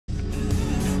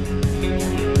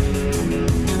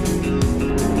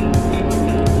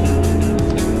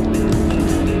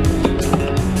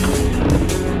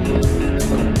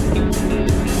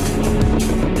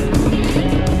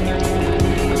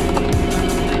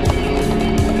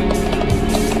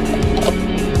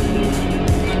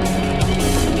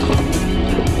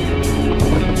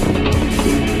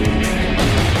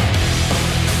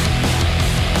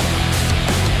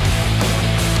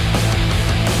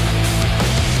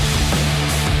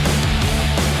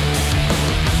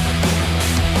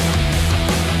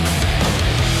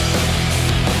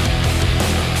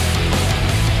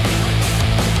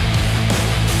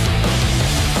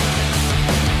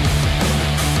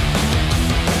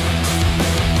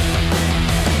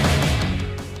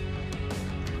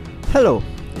Hello!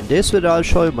 In this video I'll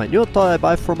show you my new toy I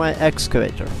buy for my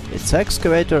excavator. It's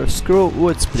Excavator Screw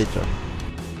Wood Splitter.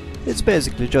 It's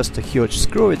basically just a huge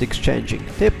screw with exchanging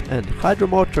tip and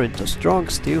hydromotor into strong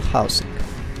steel housing.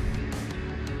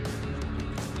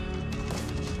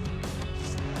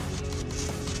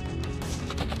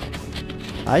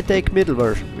 I take middle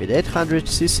version with 800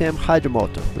 cc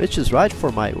hydromotor, which is right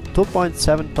for my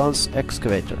 2.7 tons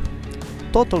excavator.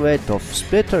 Total weight of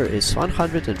splitter is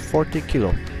 140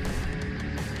 kg.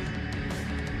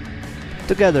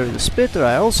 Together in the splitter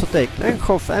I also take length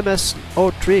of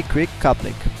MS03 quick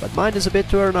coupling, but mine is a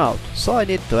bit worn out, so I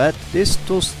need to add these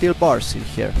two steel bars in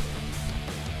here.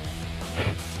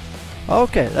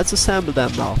 Okay, let's assemble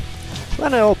them now.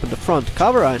 When I open the front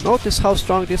cover I notice how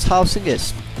strong this housing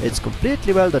is. It's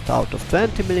completely welded out of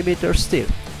 20mm steel.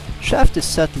 Shaft is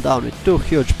settled down with two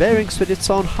huge bearings with its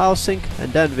own housing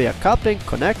and then via coupling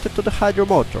connected to the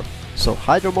hydromotor, so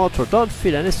hydromotor don't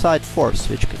feel any side force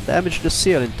which can damage the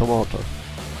seal into motor.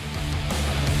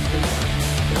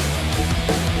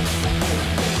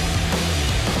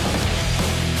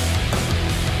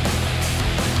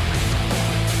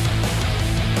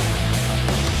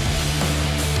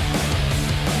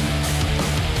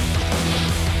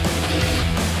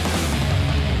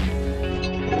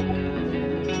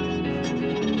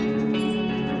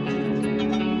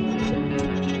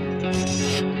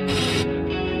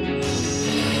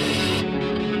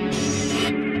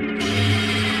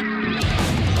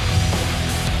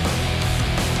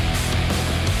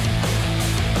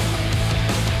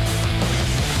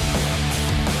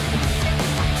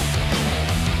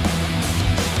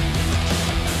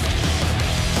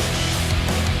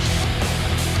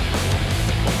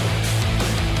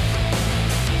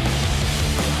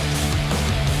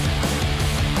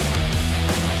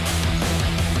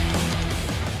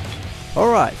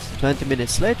 Alright, 20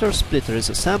 minutes later splitter is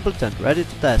assembled and ready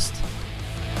to test.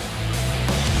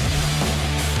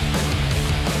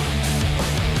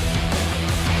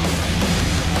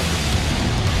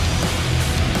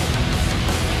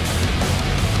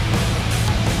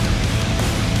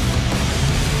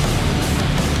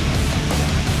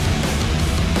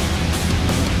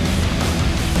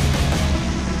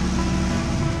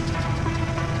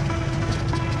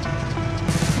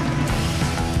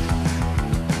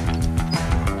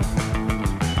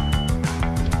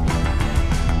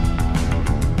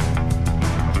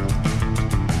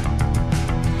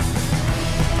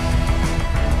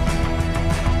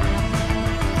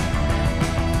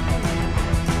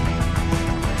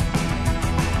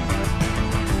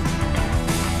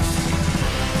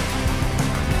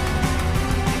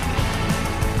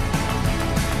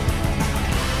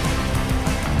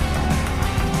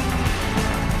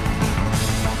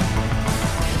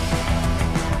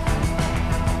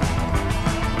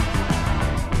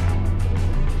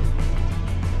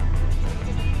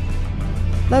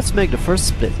 Let's make the first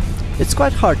split. It's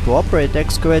quite hard to operate the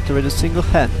excavator with a single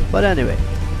hand, but anyway,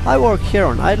 I work here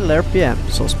on idle RPM,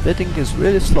 so splitting is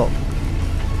really slow.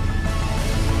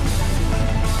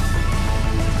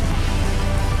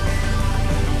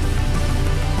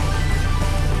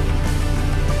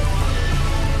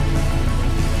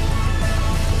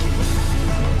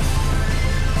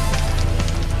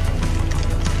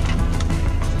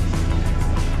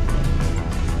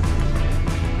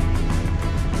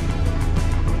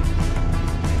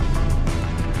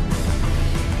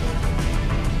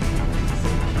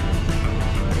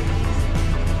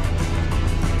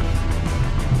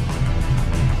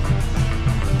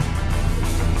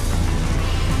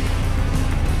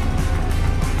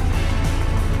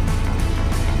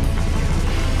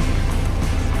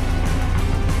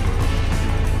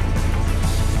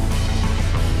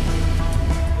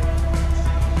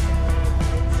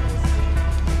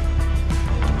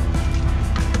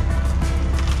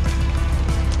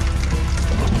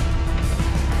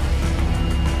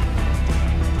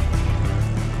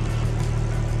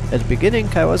 At the beginning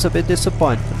I was a bit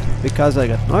disappointed, because I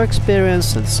got no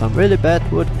experience and some really bad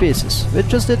wood pieces, which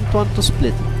just didn't want to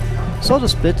split, so the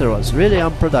splitter was really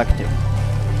unproductive.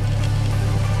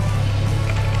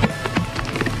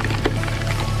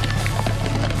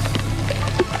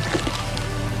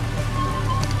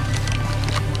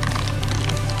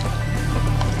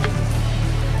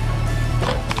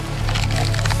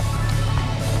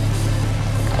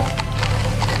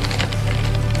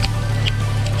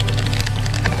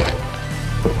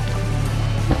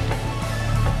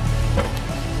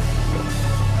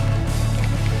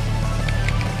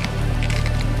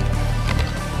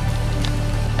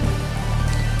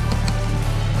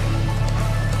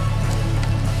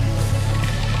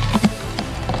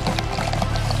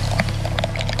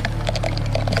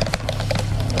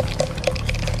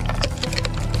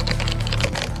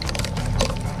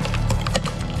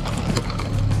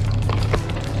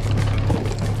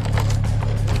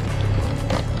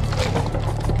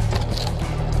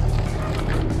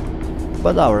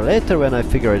 but an hour later, when I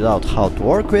figured out how to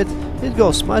work with, it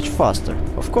goes much faster.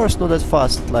 Of course not that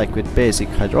fast like with basic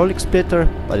hydraulic splitter,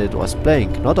 but it was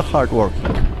playing, not a hard working.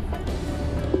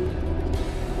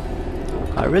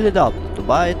 I really doubt to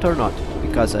buy it or not,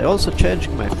 because I also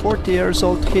changed my 40 years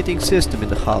old heating system in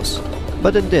the house.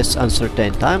 But in these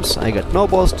uncertain times I got no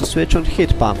balls to switch on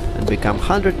heat pump and become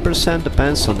 100%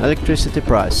 depends on electricity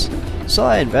price. So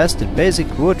I invest in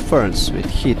basic wood furnace with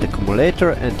heat accumulator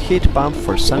and heat pump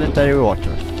for sanitary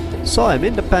water. So I'm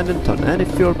independent on any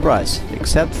fuel price,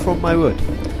 except from my wood.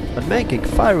 But making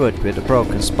firewood with a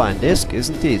broken spine disc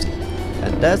isn't easy,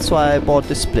 and that's why I bought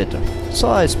this splitter. So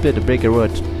I split the bigger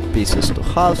wood pieces to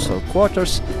halves or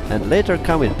quarters, and later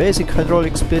come with basic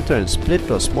hydraulic splitter and split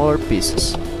those smaller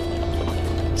pieces.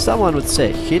 Someone would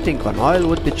say heating on oil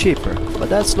would be cheaper, but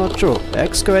that's not true. The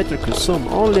excavator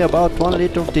consumes only about 1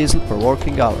 liter of diesel per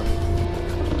working hour.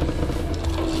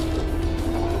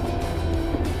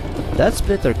 That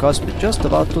splitter cost me just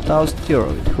about 2000 euro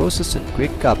with hoses and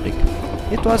quick coupling.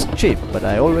 It wasn't cheap, but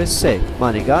I always say,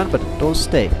 money gone but it don't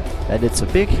stay, and it's a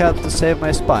big help to save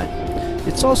my spine.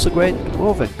 It's also great to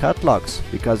move and cut logs,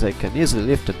 because I can easily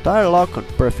lift a entire log on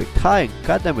perfect height and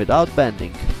cut them without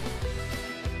bending.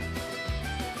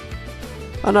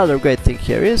 Another great thing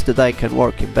here is that I can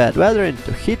work in bad weather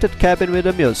into heated cabin with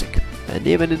the music, and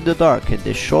even in the dark in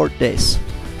these short days.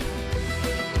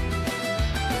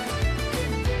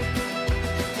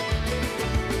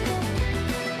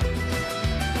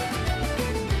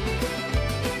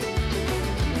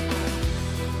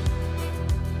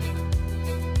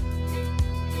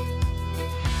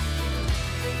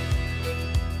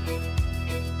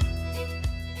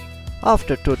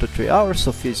 After 2 to 3 hours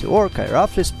of easy work, I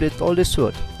roughly split all this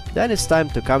wood. Then it's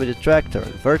time to come with the tractor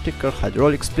and vertical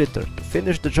hydraulic splitter to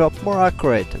finish the job more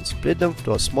accurate and split them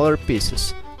to smaller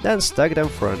pieces, then stack them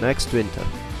for next winter.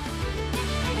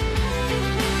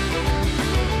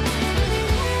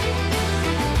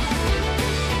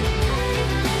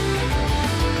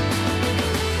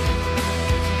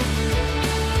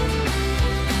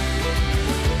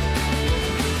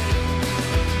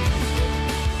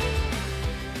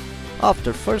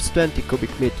 After first 20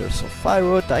 cubic meters of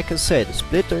firewood, I can say the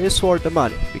splitter is worth the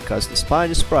money, because the spine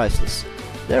is priceless.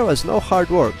 There was no hard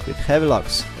work with heavy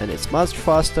logs, and it's much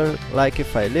faster, like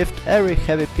if I lift every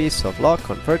heavy piece of log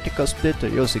on vertical splitter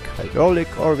using hydraulic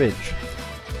or winch.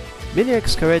 Mini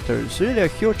excavator is really a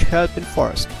huge help in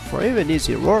forest. For even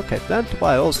easier work I plan to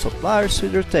buy also pliers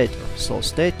with rotator, so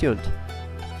stay tuned.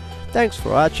 Thanks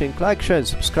for watching, like, share and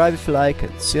subscribe if you like,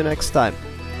 and see you next time.